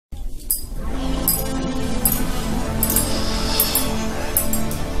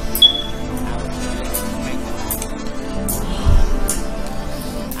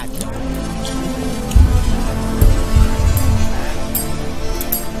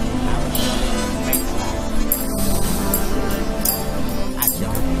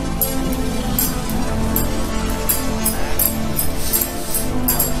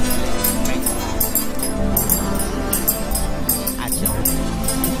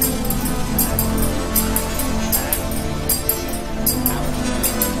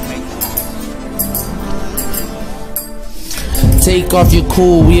take off, you're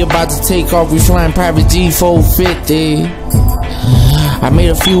cool. We about to take off, we flying private G450. I made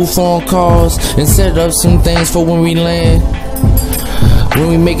a few phone calls and set up some things for when we land. When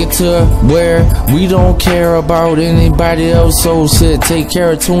we make it to where we don't care about anybody else, so shit, take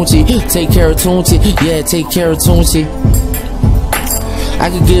care of Tunchi, take care of Tunchi, yeah, take care of Tunchi. I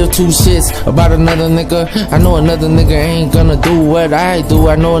could give two shits about another nigga. I know another nigga ain't gonna do what I do.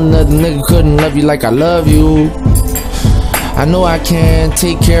 I know another nigga couldn't love you like I love you. I know I can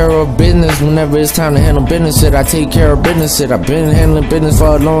take care of business whenever it's time to handle business shit. I take care of business shit. I've been handling business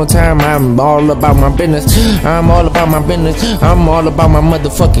for a long time. I'm all about my business. I'm all about my business. I'm all about my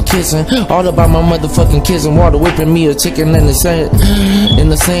motherfucking kissing. All about my motherfucking kissing. Water whipping me a chicken in the same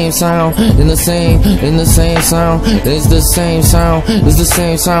sound. In the same sound. It's the same sound. It's the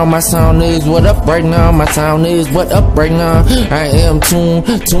same sound. My sound is what up right now. My sound is what up right now. I am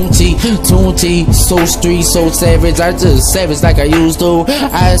Tunchi, so street, so savage. I just savage like I used to.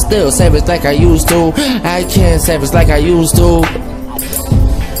 I still savage like I used to. I can't savage like I used to.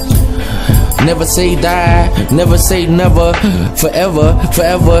 Never say die, never say never. Forever,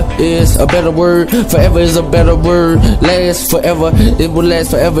 forever is a better word. Forever is a better word. Last forever, it will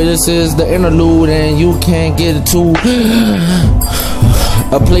last forever. This is the interlude, and you can't get it too.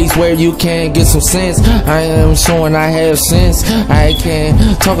 A place where you can get some sense. I am showing I have sense. I can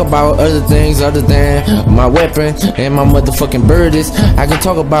talk about other things other than my weapon and my motherfucking birdies. I can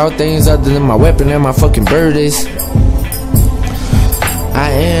talk about things other than my weapon and my fucking birdies.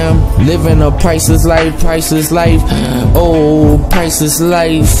 I am living a priceless life, priceless life. Oh, priceless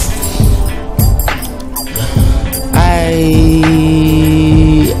life. I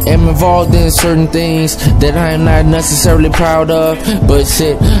am involved in certain things that I am not necessarily proud of, but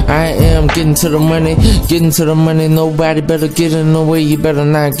shit, I am getting to the money, getting to the money. Nobody better get in the way. You better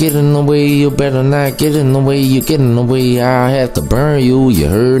not get in the way. You better not get in the way. You get in the way, I'll have to burn you. You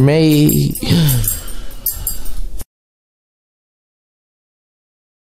heard me?